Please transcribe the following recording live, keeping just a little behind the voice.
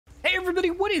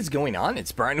everybody, what is going on?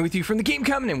 It's Brian with you from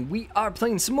TheGameCommon, and we are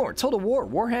playing some more Total War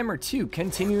Warhammer 2,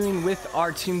 continuing with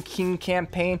our Tomb King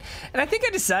campaign. And I think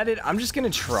I decided I'm just gonna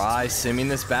try simming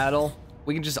this battle.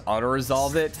 We can just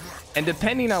auto-resolve it, and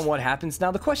depending on what happens.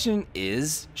 Now the question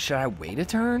is, should I wait a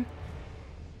turn?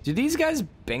 Do these guys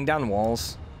bang down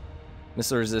walls?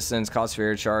 Missile resistance, cause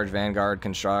fear, charge, vanguard,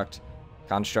 construct,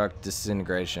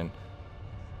 disintegration.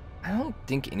 I don't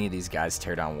think any of these guys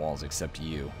tear down walls except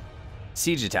you.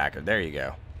 Siege attacker, there you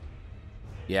go.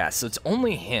 Yeah, so it's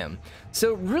only him.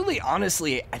 So really,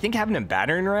 honestly, I think having a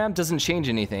battering ram doesn't change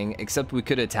anything, except we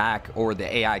could attack, or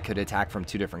the AI could attack from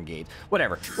two different gates.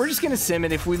 Whatever, we're just gonna sim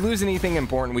it. If we lose anything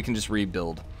important, we can just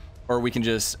rebuild, or we can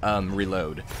just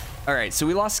reload. All right, so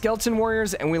we lost skeleton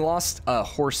warriors, and we lost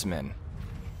horsemen,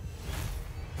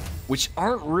 which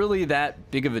aren't really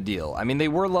that big of a deal. I mean, they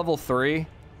were level 3.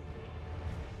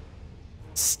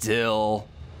 Still,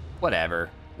 whatever.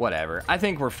 I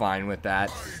think we're fine with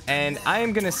that. And I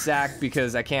am gonna sack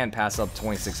because I can't pass up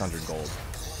 2,600 gold.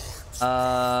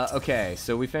 Okay,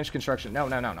 so we finished construction. No.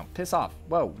 Piss off.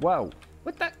 Whoa.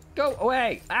 What the? Go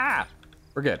away. Ah!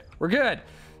 We're good.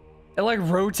 It like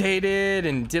rotated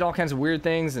and did all kinds of weird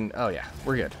things, and oh yeah,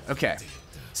 we're good. Okay.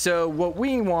 So what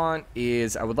we want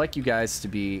is, I would like you guys to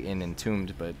be in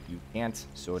Entombed, but you can't,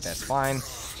 so that's fine.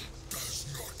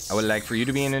 I would like for you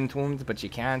to be in Entombed, but you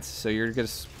can't, so you're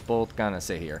just both gonna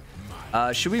sit here.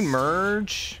 Should we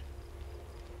merge?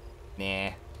 Nah.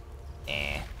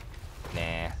 I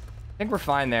think we're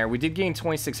fine there. We did gain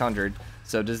 2,600,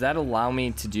 so does that allow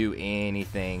me to do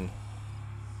anything?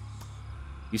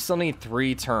 You still need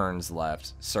 3 turns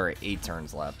left. Sorry, 8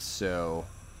 turns left, so...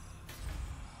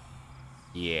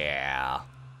 Yeah.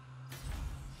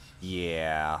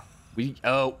 We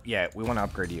want to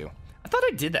upgrade you. I thought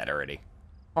I did that already.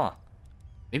 Huh.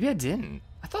 Maybe I didn't.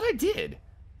 I thought I did.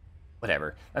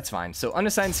 Whatever. That's fine. So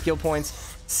unassigned skill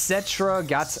points. Settra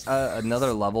got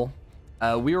another level.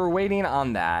 We were waiting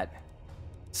on that.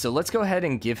 So let's go ahead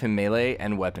and give him melee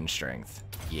and weapon strength.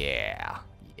 Yeah.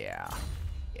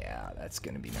 That's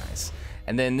going to be nice.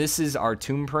 And then this is our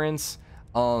Tomb Prince.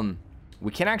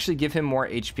 We can actually give him more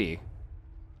HP.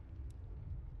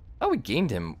 Oh, we gave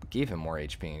him more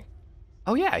HP.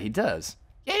 Oh yeah, he does.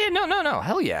 Yeah, no,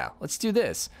 hell yeah. Let's do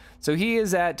this. So he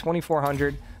is at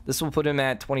 2,400. This will put him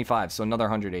at 25, so another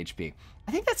 100 HP.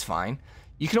 I think that's fine.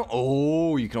 You can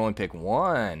only pick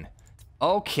one.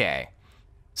 Okay.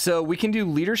 So we can do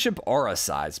leadership aura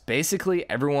size. Basically,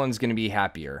 everyone's going to be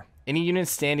happier. Any unit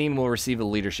standing will receive a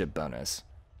leadership bonus.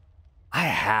 I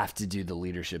have to do the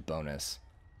leadership bonus.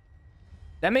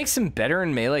 That makes him better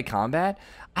in melee combat.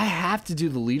 I have to do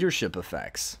the leadership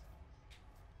effects.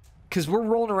 Because we're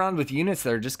rolling around with units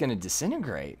that are just going to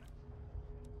disintegrate.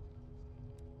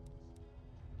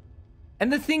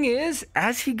 And the thing is,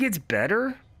 as he gets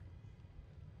better...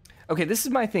 Okay, this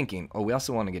is my thinking. Oh, we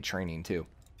also want to get training too.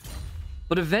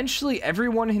 But eventually,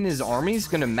 everyone in his army is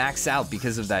going to max out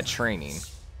because of that training.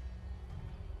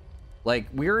 Like,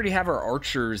 we already have our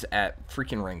archers at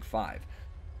freaking rank 5.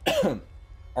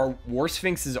 Our War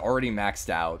Sphinx is already maxed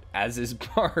out, as is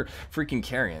our freaking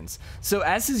Carrions. So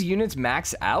as his units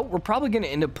max out, we're probably going to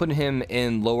end up putting him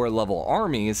in lower level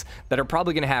armies that are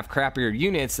probably going to have crappier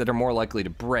units that are more likely to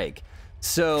break.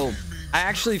 So I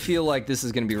actually feel like this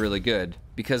is going to be really good,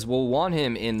 because we'll want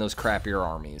him in those crappier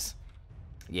armies.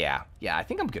 Yeah, I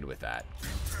think I'm good with that.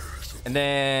 And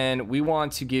then we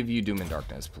want to give you Doom and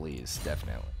Darkness, please,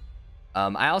 definitely.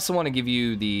 I also want to give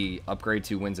you the upgrade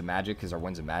to Winds of Magic, because our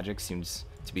Winds of Magic seems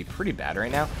to be pretty bad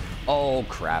right now. Oh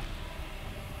crap.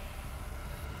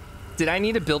 Did I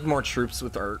need to build more troops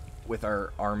with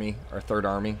our army, our third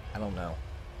army? I don't know.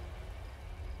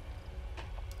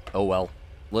 Oh well,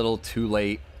 little too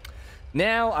late.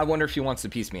 Now I wonder if he wants to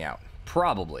piece me out.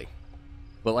 Probably.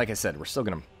 But like I said, we're still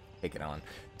gonna take it on.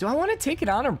 Do I want to take it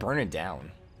on or burn it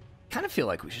down? Kind of feel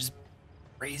like we should just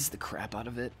raise the crap out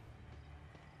of it.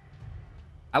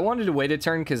 I wanted to wait a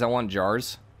turn because I want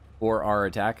jars for our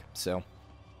attack, so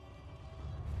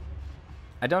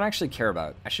I don't actually care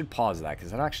about... I should pause that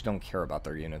because I actually don't care about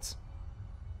their units.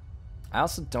 I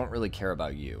also don't really care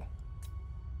about you.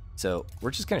 So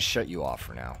we're just going to shut you off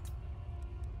for now.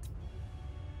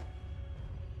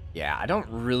 Yeah, I don't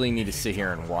really need to sit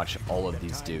here and watch all of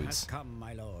these dudes. Come,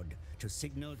 my lord, to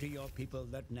signal to your people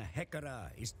that Nehekhara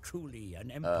is truly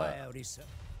an empire.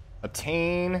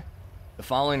 Obtain the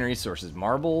following resources: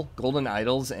 marble, golden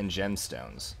idols, and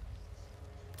gemstones.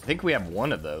 I think we have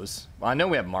one of those. Well, I know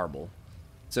we have marble.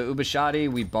 So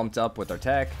Ushabti, we bumped up with our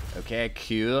tech. Okay,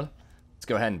 cool. Let's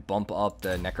go ahead and bump up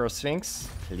the Necrosphinx,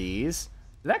 please.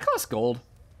 Did that cost gold?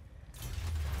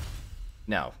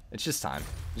 No, it's just time.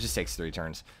 It just takes 3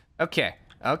 turns. Okay,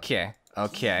 Okay.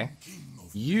 Okay.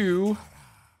 You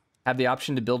have the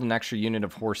option to build an extra unit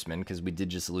of horsemen, because we did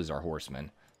just lose our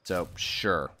horsemen. So,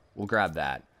 sure. We'll grab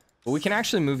that. But we can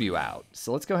actually move you out.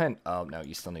 So let's go ahead and... Oh, no,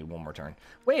 you still need one more turn.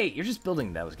 Wait, you're just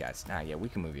building those guys. Nah, yeah, we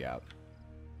can move you out.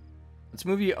 Let's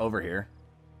move you over here.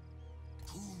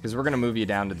 Because we're going to move you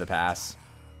down to the pass.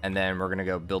 And then we're going to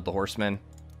go build the horsemen.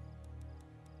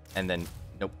 And then...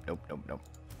 Nope, nope, nope, nope.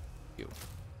 You.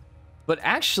 But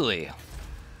actually...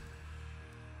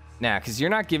 Nah, because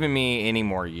you're not giving me any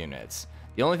more units.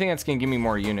 The only thing that's going to give me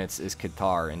more units is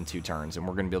Qatar in 2 turns. And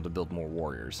we're going to be able to build more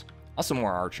warriors. Also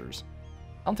more archers.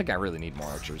 I don't think I really need more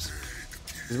archers.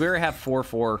 Because we already have 4,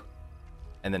 4,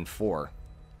 and then 4,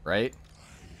 right?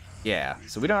 Yeah,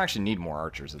 so we don't actually need more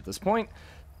archers at this point.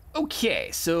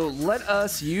 Okay, so let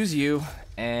us use you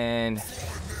and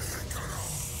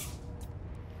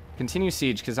continue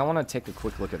siege, because I want to take a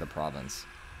quick look at the province.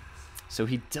 So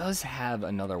he does have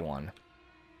another one.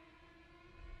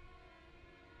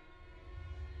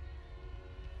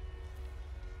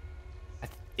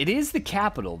 It is the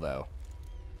capital, though.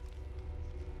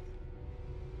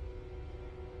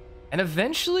 And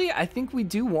eventually, I think we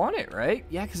do want it, right?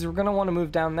 Yeah, because we're going to want to move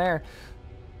down there.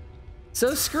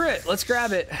 So screw it. Let's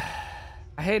grab it.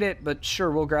 I hate it, but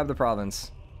sure, we'll grab the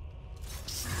province.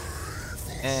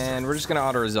 And we're just going to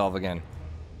auto-resolve again.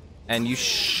 And you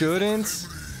shouldn't...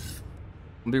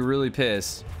 I'll be really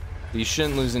pissed. But you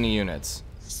shouldn't lose any units.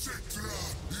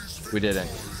 We didn't.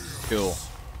 Cool.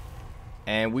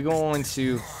 And we're going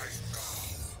to...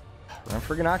 We're going to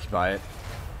freaking occupy it.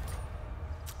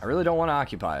 I really don't want to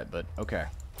occupy it, but okay.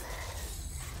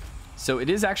 So it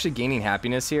is actually gaining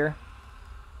happiness here.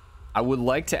 I would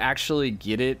like to actually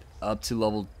get it up to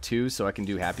level 2 so I can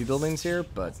do happy buildings here,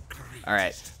 but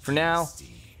alright. For now,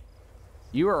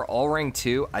 you are all rank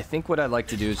 2. I think what I'd like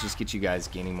to do is just get you guys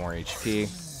gaining more HP.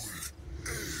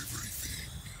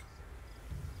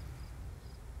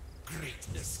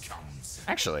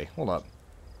 Actually, hold up.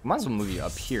 Might as well move you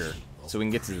up here so we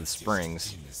can get to the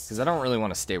springs, because I don't really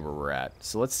want to stay where we're at.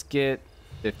 So let's get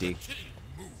 50.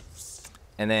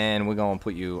 And then we're going to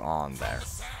put you on there.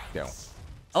 Go.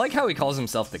 I like how he calls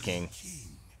himself the king.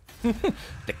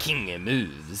 The king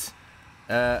moves.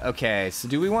 Okay, so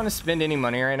do we want to spend any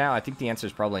money right now? I think the answer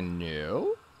is probably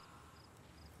no.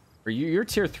 You're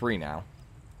tier 3 now.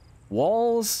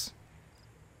 Walls.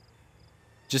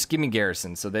 Just give me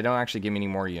garrison, so they don't actually give me any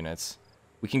more units.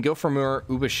 We can go for more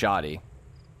Ushabti.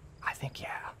 I think,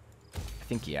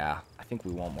 yeah. I think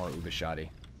we want more Ushabti.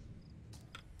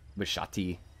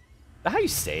 Ushabti. Is that how you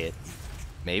say it?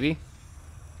 Maybe?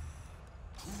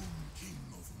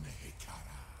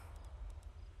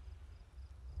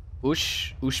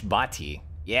 Ushabti.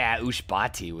 Yeah,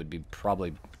 Ushabti would be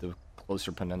probably the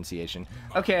closer pronunciation.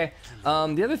 Okay,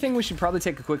 the other thing we should probably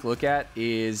take a quick look at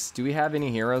is, do we have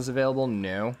any heroes available?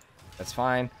 No. That's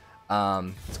fine.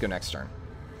 Let's go next turn.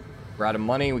 We're out of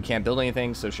money, we can't build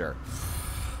anything, so sure.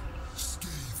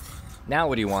 Now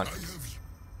what do you want?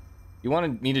 You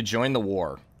wanted me to join the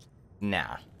war.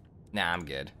 Nah. Nah, I'm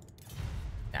good.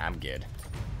 Nah, I'm good.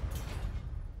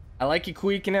 I like you,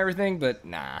 Queek, and everything, but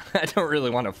nah. I don't really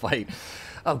want to fight.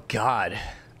 Oh, God.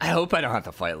 I hope I don't have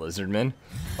to fight Lizardmen.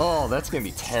 Oh, that's going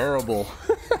to be terrible.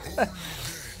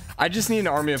 I just need an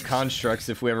army of constructs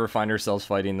if we ever find ourselves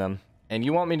fighting them. And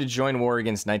you want me to join war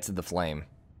against Knights of the Flame.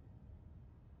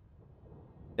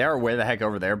 They are way the heck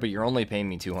over there, but you're only paying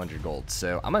me 200 gold,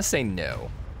 so I'm going to say no.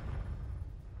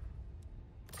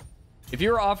 If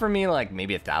you were offering me, like,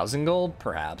 maybe 1,000 gold,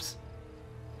 perhaps.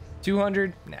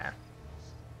 200? Nah.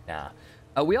 Nah.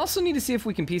 We also need to see if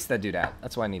we can piece that dude out.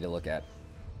 That's what I need to look at.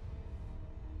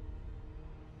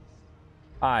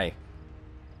 Hi.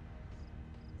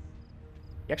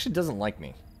 He actually doesn't like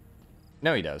me.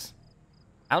 No, he does.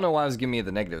 I don't know why I was giving me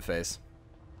the negative face.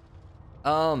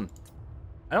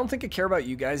 I don't think I care about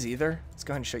you guys either. Let's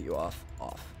go ahead and shut you off.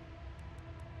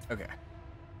 Okay.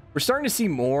 We're starting to see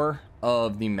more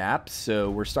of the map, so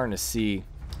we're starting to see...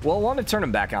 Well, I want to turn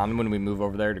them back on when we move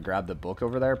over there to grab the book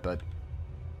over there, but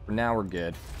for now we're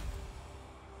good.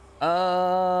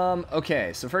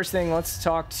 Okay, so first thing, let's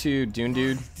talk to Dune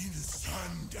Dude.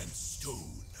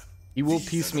 He will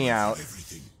piece me out.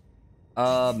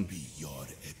 You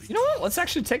know what? Let's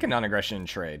actually take a non-aggression and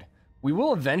trade. We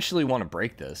will eventually want to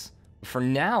break this. For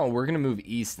now, we're going to move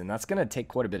east, and that's going to take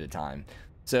quite a bit of time.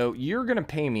 So you're going to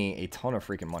pay me a ton of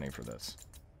freaking money for this.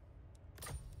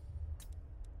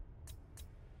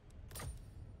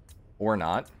 Or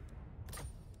not.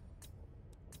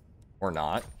 Or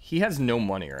not. He has no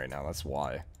money right now, that's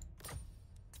why.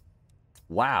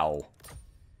 Wow.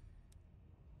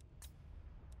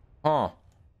 Huh.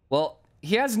 Well,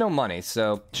 he has no money,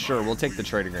 so sure, we'll take the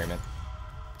trade agreement.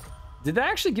 Did that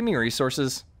actually give me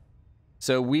resources?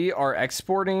 So we are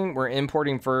exporting, we're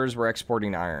importing furs, we're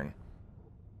exporting iron.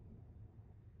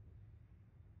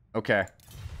 Okay.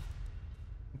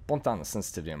 Bump down the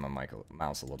sensitivity on my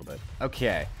mouse a little bit.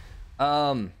 Okay.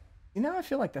 You know, I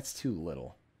feel like that's too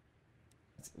little.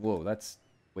 Whoa, that's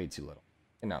way too little.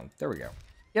 No, there we go.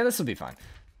 Yeah, this will be fine.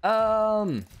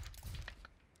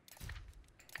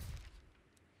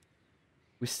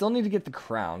 We still need to get the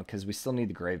crown because we still need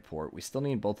the grave port. We still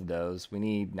need both of those. We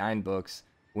need 9 books.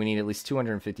 We need at least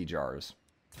 250 jars.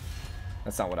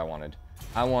 That's not what I wanted.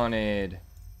 I wanted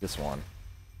this one.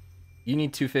 You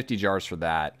need 250 jars for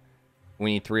that.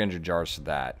 We need 300 jars for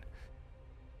that.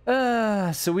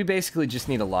 So we basically just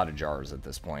need a lot of jars at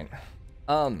this point.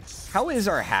 How is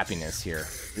our happiness here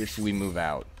if we move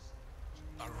out?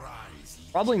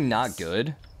 Probably not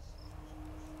good.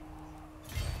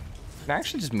 Can I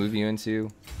actually just move you into...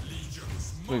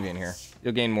 Move you in here.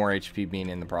 You'll gain more HP being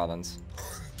in the province.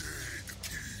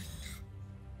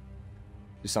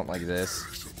 Do something like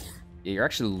this. Yeah, you're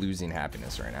actually losing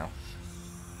happiness right now.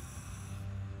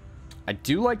 I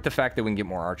do like the fact that we can get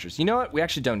more archers. You know what? We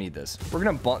actually don't need this. We're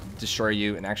going to destroy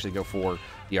you and actually go for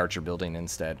the archer building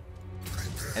instead.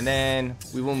 And then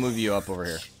we will move you up over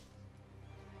here.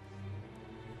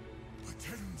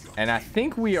 And I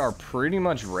think we are pretty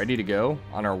much ready to go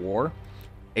on our war.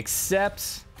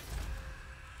 Except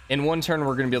in one turn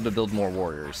we're going to be able to build more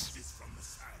warriors.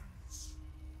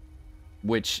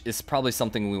 Which is probably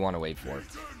something we want to wait for.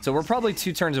 So we're probably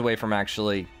 2 turns away from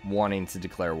actually wanting to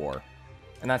declare war.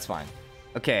 And that's fine.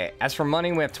 Okay, as for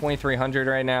money, we have 2,300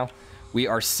 right now. We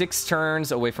are 6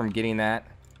 turns away from getting that.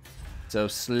 So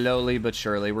slowly but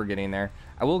surely, we're getting there.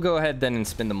 I will go ahead then and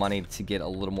spend the money to get a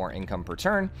little more income per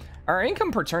turn. Our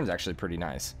income per turn is actually pretty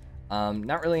nice.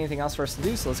 Not really anything else for us to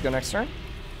do, so let's go next turn.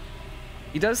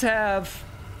 He does have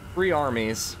 3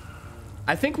 armies.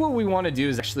 I think what we want to do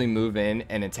is actually move in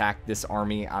and attack this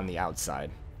army on the outside.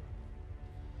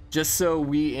 Just so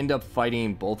we end up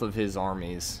fighting both of his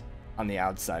armies on the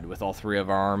outside with all 3 of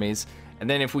our armies. And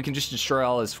then if we can just destroy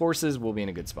all his forces, we'll be in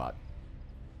a good spot.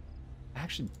 I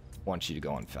actually want you to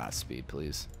go on fast speed,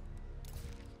 please.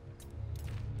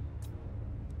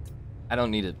 I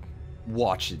don't need to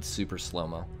watch it super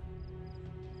slow-mo.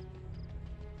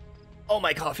 Oh,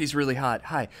 my coffee's really hot.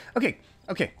 Hi. Okay,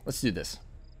 let's do this.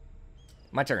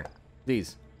 My turn.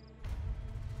 These.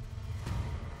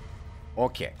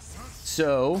 Okay.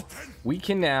 So, we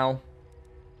can now...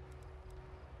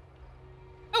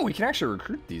 Oh, we can actually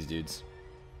recruit these dudes.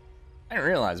 I didn't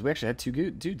realize we actually had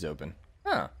 2 dudes open.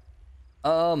 Huh.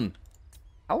 How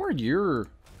are your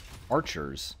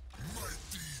archers?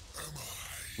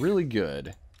 Really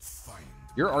good.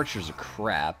 Your archers are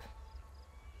crap.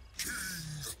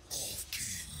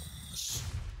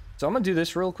 So I'm gonna do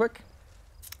this real quick.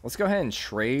 Let's go ahead and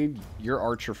trade your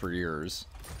archer for yours.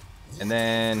 And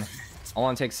then I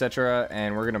want to take Settra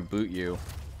and we're gonna boot you.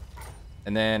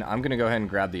 And then I'm gonna go ahead and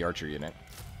grab the archer unit.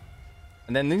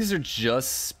 And then these are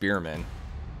just spearmen.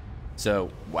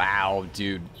 So, wow,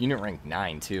 dude, unit rank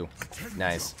 9 too.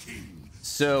 Nice.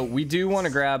 So we do want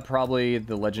to grab probably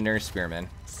the legendary spearmen.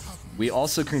 We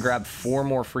also can grab 4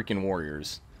 more freaking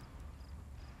warriors.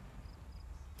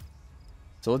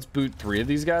 So let's boot 3 of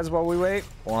these guys while we wait.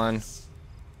 1,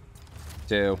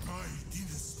 2,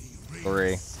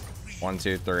 3. 1,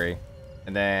 2, 3.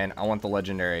 And then I want the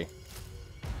legendary.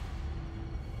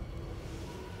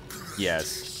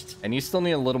 Yes. And you still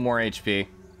need a little more HP.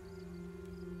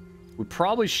 We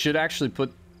probably should actually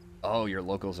put... Oh, your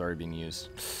local's already been used.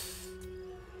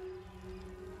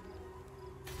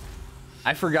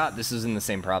 I forgot this is in the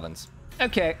same province.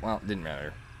 Okay, well, it didn't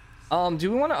matter.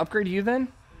 Do we want to upgrade you then?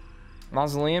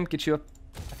 Mausoleum, get you up.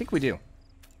 I think we do.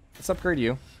 Let's upgrade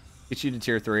you. Get you to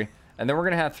tier 3. And then we're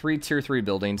going to have 3 tier 3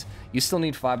 buildings. You still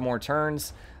need 5 more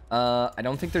turns. I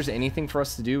don't think there's anything for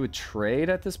us to do with trade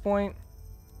at this point.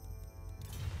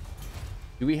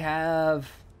 Do we have...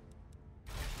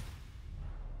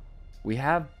 We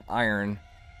have iron.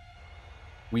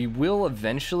 We will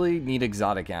eventually need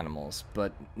exotic animals,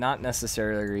 but not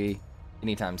necessarily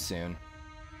anytime soon.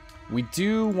 We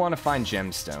do want to find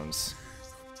gemstones.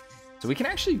 So we can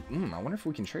actually... I wonder if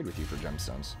we can trade with you for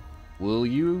gemstones. Will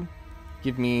you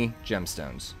give me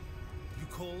gemstones? You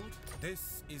called?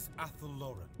 This is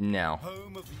Athelloran. No.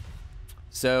 Home of...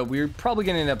 So we're probably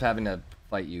going to end up having to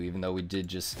fight you, even though we did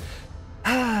just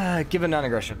give a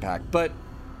non-aggression pact. But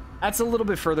that's a little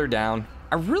bit further down.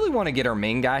 I really want to get our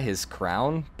main guy his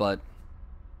crown, but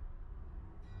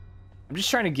I'm just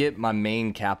trying to get my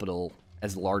main capital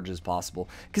as large as possible.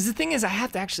 Because the thing is, I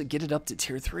have to actually get it up to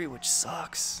tier 3, which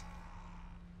sucks.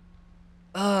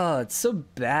 It's so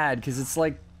bad because it's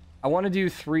like I want to do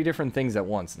 3 different things at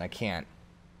once, and I can't.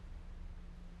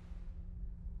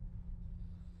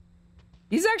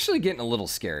 He's actually getting a little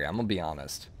scary, I'm gonna be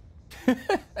honest.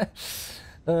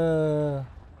 I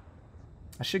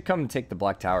should come and take the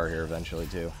Black Tower here eventually,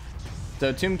 too.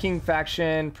 So, Tomb King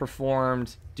faction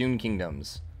performed Dune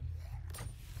Kingdoms.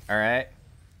 Alright.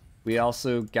 We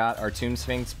also got our Tomb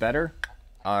Sphinx better.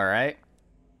 Alright.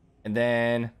 And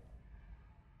then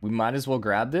we might as well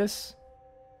grab this.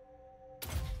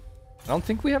 I don't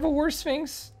think we have a War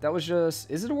Sphinx. That was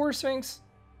just... Is it a War Sphinx?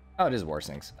 Oh, it is a War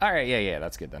Sphinx. Alright, yeah,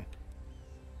 that's good then.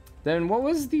 Then what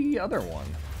was the other one?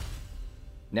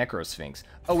 Necro Sphinx.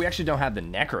 Oh, we actually don't have the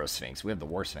Necro Sphinx. We have the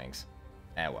War Sphinx.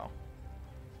 Ah, well.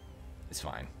 It's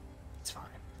fine. It's fine.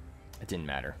 It didn't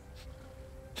matter.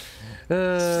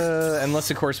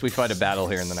 Unless, of course, we fight a battle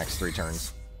here in the next 3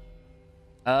 turns.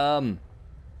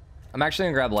 I'm actually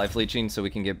gonna grab life leeching so we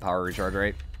can get power recharge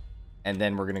rate, and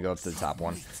then we're gonna go up to the top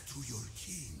one.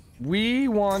 We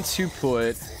want to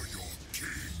put.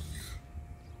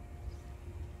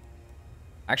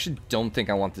 I actually don't think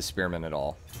I want the spearman at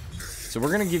all, so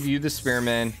we're gonna give you the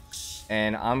spearman,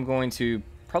 and I'm going to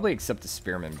probably accept the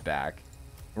spearman back.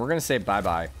 We're gonna say bye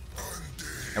bye,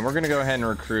 and we're gonna go ahead and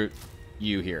recruit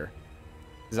you here,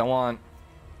 because I want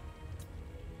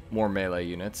more melee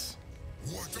units.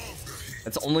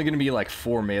 That's only going to be like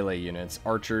 4 melee units.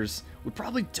 Archers. We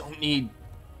probably don't need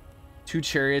 2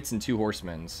 chariots and 2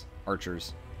 horsemen.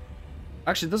 Archers.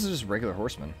 Actually, those are just regular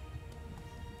horsemen.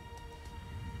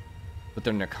 But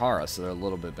they're Nehekhara, so they're a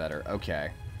little bit better. Okay.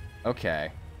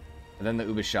 Okay. And then the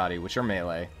Ushabti, which are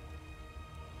melee.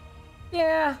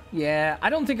 Yeah. I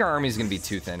don't think our army is going to be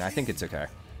too thin. I think it's okay.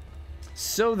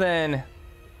 So then,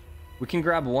 we can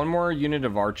grab 1 more unit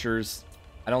of archers.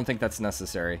 I don't think that's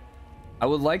necessary. I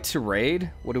would like to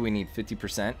raid. What do we need?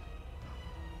 50%?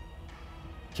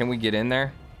 Can we get in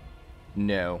there?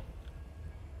 No.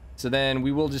 So then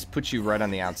we will just put you right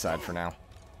on the outside for now.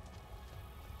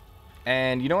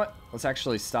 And you know what? Let's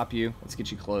actually stop you. Let's get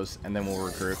you close, and then we'll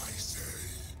recruit.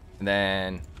 And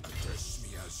then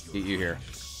get you here.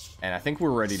 And I think we're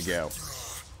ready to go.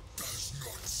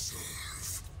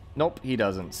 Nope, he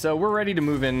doesn't. So we're ready to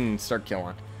move in and start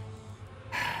killing.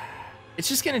 It's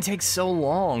just going to take so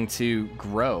long to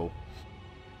grow.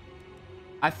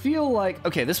 I feel like...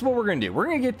 Okay, this is what we're going to do. We're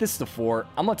going to get this to 4.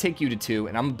 I'm going to take you to 2,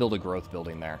 and I'm going to build a growth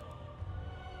building there.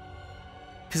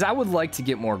 Because I would like to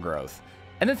get more growth.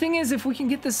 And the thing is, if we can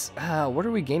get this... what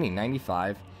are we gaining?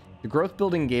 95? The growth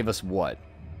building gave us what?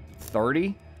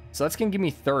 30? So that's going to give me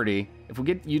 30. If we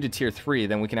get you to tier 3,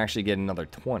 then we can actually get another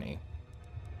 20.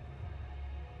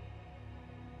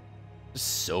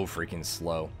 Just so freaking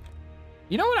slow.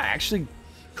 You know what I actually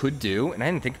could do? And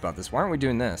I didn't think about this. Why aren't we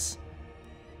doing this?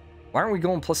 Why aren't we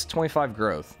going plus 25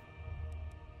 growth?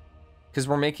 Because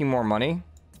we're making more money,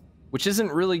 which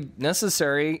isn't really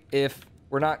necessary if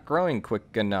we're not growing quick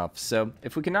enough. So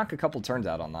if we can knock a couple turns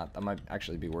out on that, that might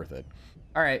actually be worth it.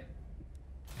 All right.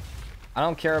 I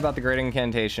don't care about the Great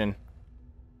Incantation.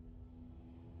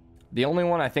 The only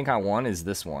one I think I want is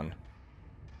this one.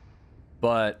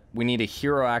 But we need a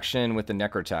hero action with the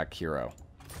Necrotech hero.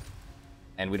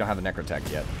 And we don't have a Necrotech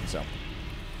yet, so.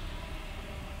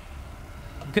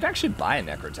 We could actually buy a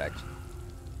Necrotech.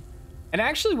 And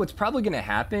actually what's probably going to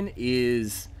happen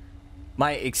is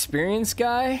my experience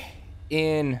guy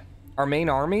in our main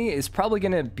army is probably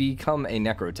going to become a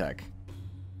Necrotech.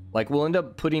 Like, we'll end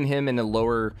up putting him in a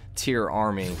lower tier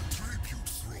army,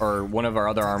 or one of our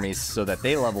other armies, so that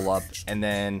they level up, and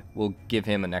then we'll give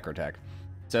him a Necrotech.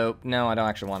 So, no, I don't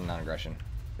actually want a non-aggression,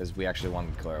 because we actually want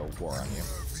to declare a war on you.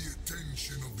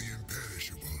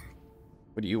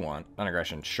 What do you want?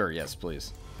 Non-aggression. Sure, yes,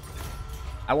 please.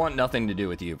 I want nothing to do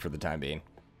with you for the time being.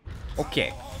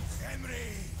 Okay.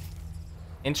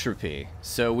 Entropy.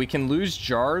 So we can lose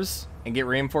jars and get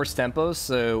reinforced tempos,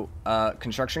 so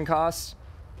construction costs,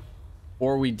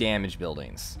 or we damage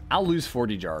buildings. I'll lose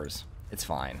 40 jars. It's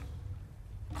fine.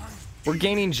 We're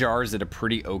gaining jars at a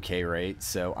pretty okay rate,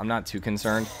 so I'm not too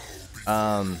concerned.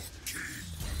 I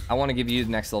want to give you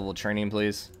the next level of training,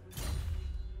 please.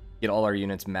 Get all our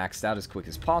units maxed out as quick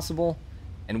as possible,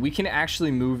 and we can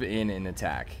actually move in and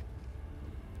attack.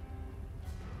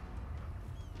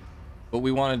 But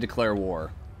we want to declare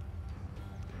war.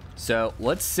 So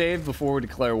let's save before we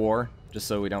declare war, just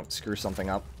so we don't screw something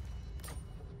up.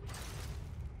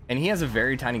 And he has a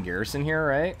very tiny garrison here,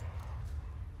 right?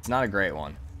 It's not a great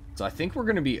one. So I think we're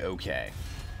going to be okay.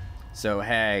 So,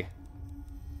 hey.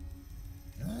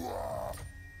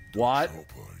 What?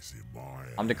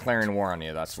 I'm declaring war on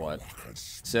you, that's what.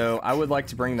 So, I would like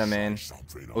to bring them in.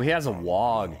 Oh, he has a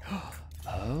Wog.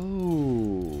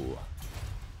 Oh.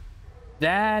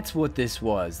 That's what this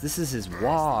was. This is his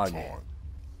wog.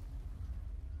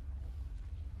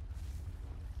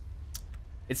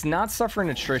 It's not suffering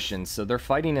attrition, so their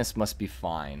fightiness must be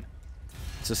fine.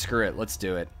 So screw it, let's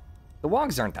do it. The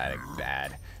wogs aren't that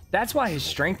bad. That's why his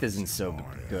strength isn't so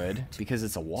good, because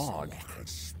it's a wog.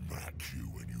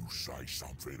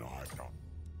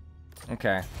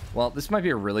 Okay, well, this might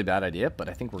be a really bad idea, but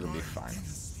I think we're gonna be fine.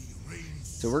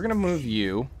 So we're gonna move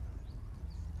you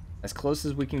as close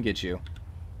as we can get you.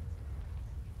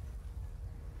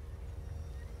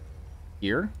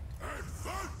 Here?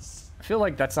 I feel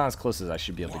like that's not as close as I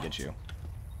should be able to get you.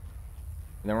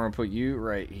 And then we're gonna put you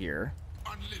right here.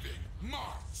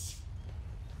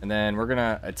 And then we're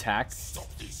gonna attack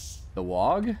the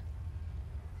wog.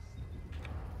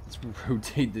 Let's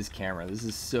rotate this camera. This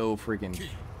is so freaking...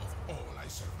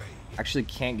 Actually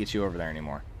can't get you over there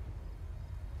anymore.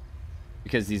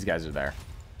 Because these guys are there.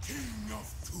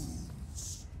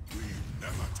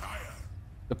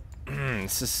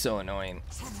 This is so annoying.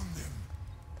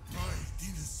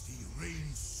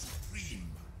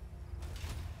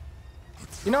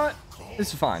 You know what?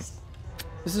 This is fine.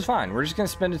 This is fine. We're just gonna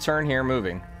spend a turn here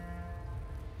moving.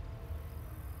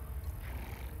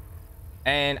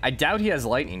 And I doubt he has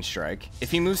lightning strike.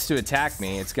 If he moves to attack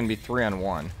me, it's gonna be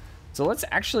 3-on-1. So let's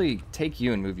actually take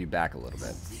you and move you back a little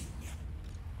bit.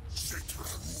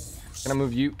 Can I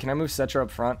move you? Can I move Settra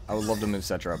up front? I would love to move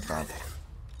Settra up front.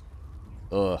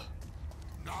 Ugh.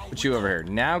 Put you over here.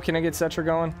 Now can I get Settra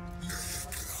going?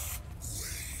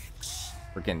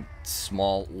 Freaking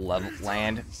small level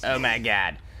land. Oh my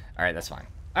god. Alright, that's fine.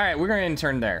 Alright, we're gonna end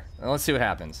turn there. Let's see what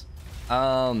happens.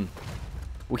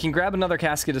 We can grab another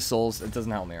Casket of Souls. It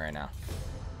doesn't help me right now.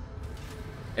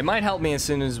 It might help me as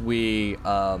soon as we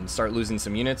start losing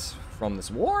some units from this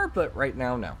war, but right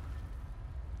now, no.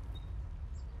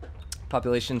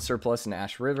 Population surplus in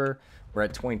Ash River. We're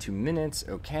at 22 minutes.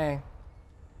 Okay.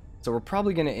 So we're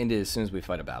probably going to end it as soon as we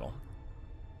fight a battle.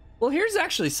 Well, here's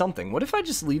actually something. What if I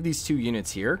just leave these 2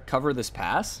 units here, cover this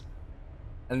pass,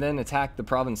 and then attack the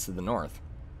province to the north?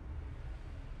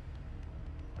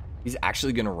 He's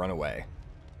actually going to run away.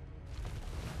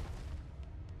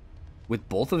 With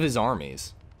both of his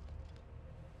armies.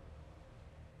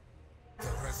 The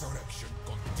resurrection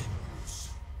continues.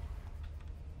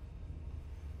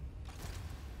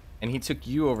 And he took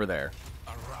you over there.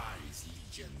 Arise,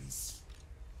 legions.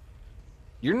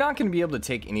 You're not going to be able to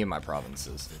take any of my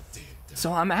provinces.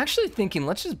 So I'm actually thinking,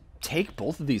 let's just take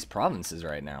both of these provinces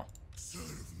right now.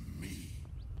 Serve me.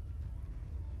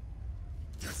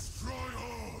 Destroy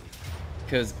all.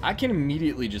 Because I can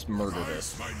immediately just murder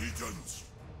this. My legions.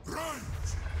 Run.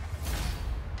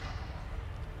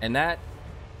 And that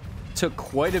took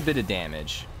quite a bit of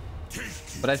damage.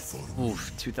 But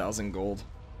oof, 2,000 gold.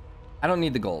 I don't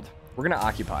need the gold. We're going to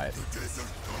occupy it. The desert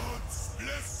gods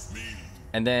bless me.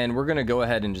 And then we're going to go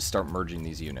ahead and just start merging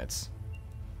these units.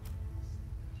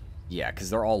 Yeah, because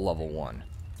they're all level 1.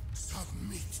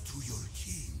 Submit to your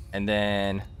king. And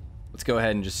then let's go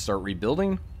ahead and just start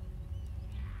rebuilding.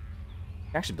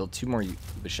 Actually build 2 more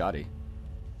Ushabti.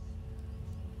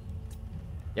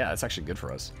 Yeah, that's actually good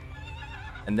for us.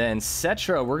 And then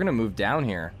Settra, we're going to move down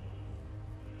here.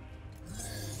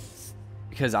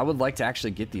 Because I would like to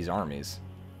actually get these armies.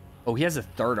 Oh, he has a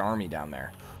 3rd army down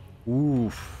there.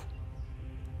 Oof.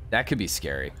 That could be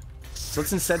scary. So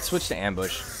let's instead switch to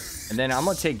ambush. And then I'm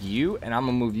going to take you, and I'm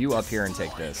going to move you up here and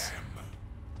take this.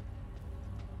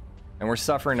 And we're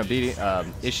suffering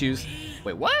issues.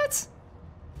 Wait, what?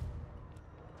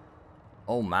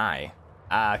 Oh my.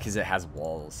 Ah, because it has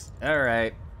walls.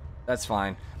 Alright. That's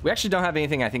fine. We actually don't have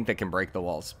anything, I think, that can break the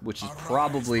walls, which is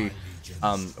probably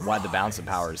why the balance of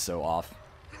power is so off.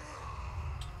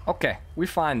 Okay, we're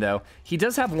fine, though. He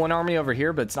does have 1 army over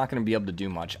here, but it's not going to be able to do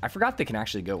much. I forgot they can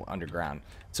actually go underground.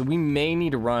 So we may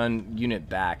need to run unit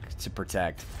back to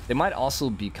protect. They might also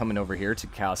be coming over here to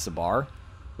Khal-Sabar,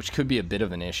 which could be a bit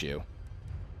of an issue.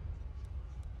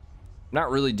 I'm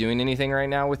not really doing anything right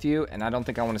now with you, and I don't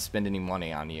think I want to spend any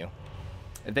money on you.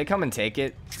 If they come and take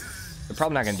it, they're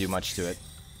probably not going to do much to it.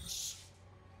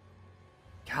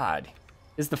 God,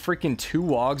 is the freaking 2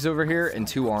 wogs over here and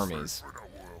 2 armies.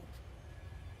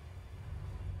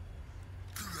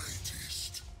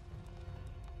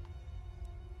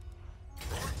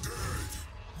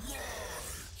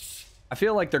 I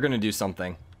feel like they're going to do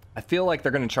something. I feel like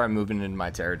they're going to try moving into my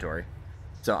territory.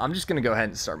 So I'm just going to go ahead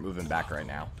and start moving back right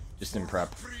now. Just in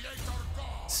prep.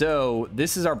 So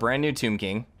this is our brand new Tomb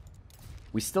King.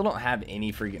 We still don't have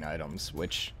any freaking items,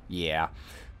 which, yeah.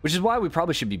 Which is why we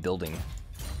probably should be building.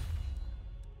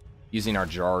 Using our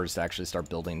jars to actually start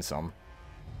building some.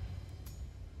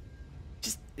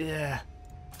 Just, I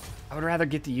would rather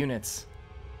get the units.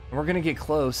 We're gonna get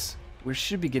close. We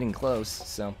should be getting close,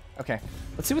 so, okay.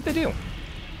 Let's see what they do.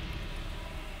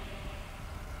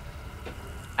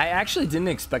 I actually didn't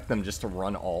expect them just to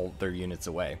run all their units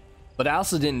away. But I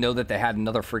also didn't know that they had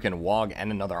another freaking WOG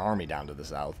and another army down to the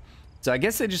south. So I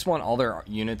guess they just want all their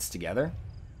units together.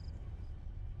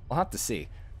 We'll have to see.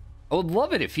 I would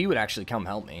love it if he would actually come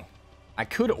help me. I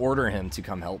could order him to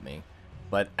come help me,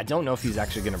 but I don't know if he's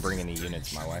actually going to bring any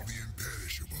units my way.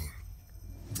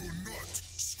 Do not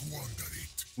squander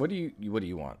it. What do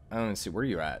you want? I don't see. Where are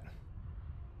you at?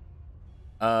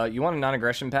 You want a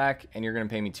non-aggression pack, and you're going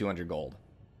to pay me 200 gold.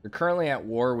 You're currently at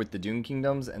war with the Doom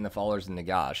Kingdoms and the Followers of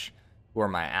Nagash, who are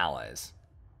my allies.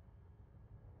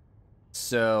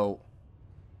 So,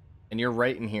 and you're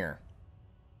right in here.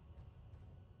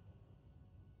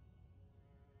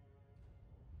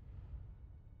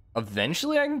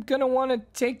 Eventually, I'm gonna want to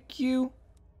take you.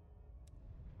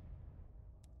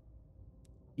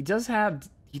 He does.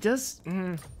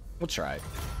 We'll try.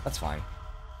 That's fine.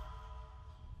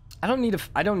 I don't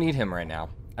need him right now.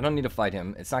 I don't need to fight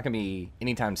him. It's not gonna be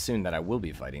anytime soon that I will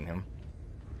be fighting him.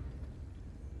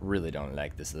 Really don't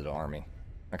like this little army.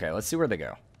 Okay, let's see where they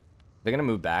go. They're gonna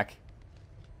move back.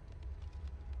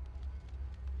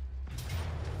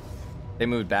 They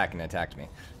moved back and attacked me.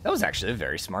 That was actually a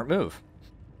very smart move.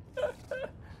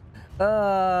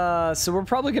 So we're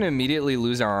probably gonna immediately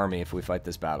lose our army if we fight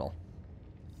this battle.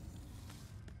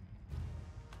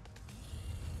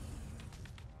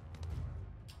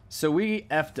 So we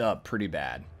effed up pretty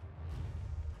bad.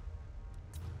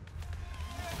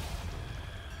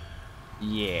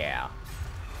 Yeah.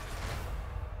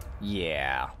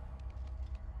 Yeah.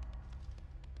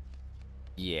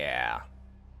 Yeah.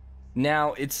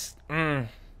 Now it's he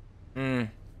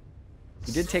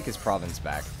did take his province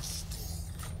back.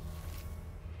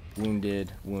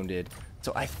 Wounded.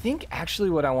 So I think actually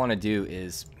what I want to do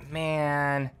is,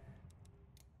 man,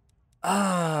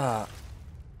 I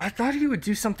thought he would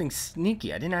do something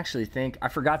sneaky. I didn't actually think. I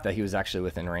forgot that he was actually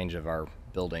within range of our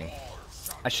building.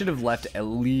 I should have left at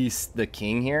least the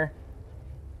king here.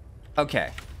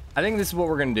 Okay. I think this is what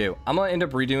we're going to do. I'm going to end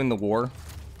up redoing the war.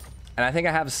 And I think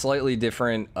I have a slightly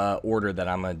different order that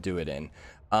I'm going to do it in.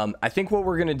 I think what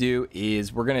we're going to do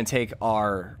is we're going to take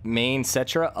our main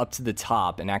Settra up to the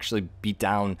top and actually beat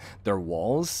down their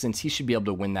walls, since he should be able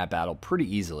to win that battle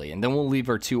pretty easily. And then we'll leave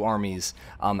our two armies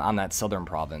on that southern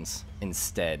province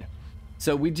instead.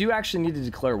 So we do actually need to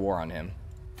declare war on him.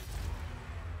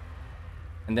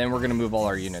 And then we're going to move all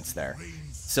our units there.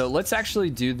 So let's actually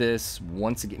do this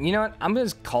once again. You know what? I'm going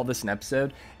to call this an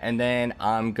episode, and then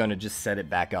I'm going to just set it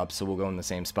back up so we'll go in the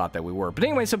same spot that we were. But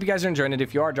anyways, hope you guys are enjoying it.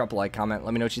 If you are, drop a like, comment,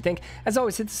 let me know what you think. As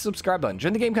always, hit the subscribe button,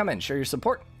 join the game comment, share your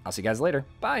support. I'll see you guys later.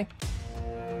 Bye.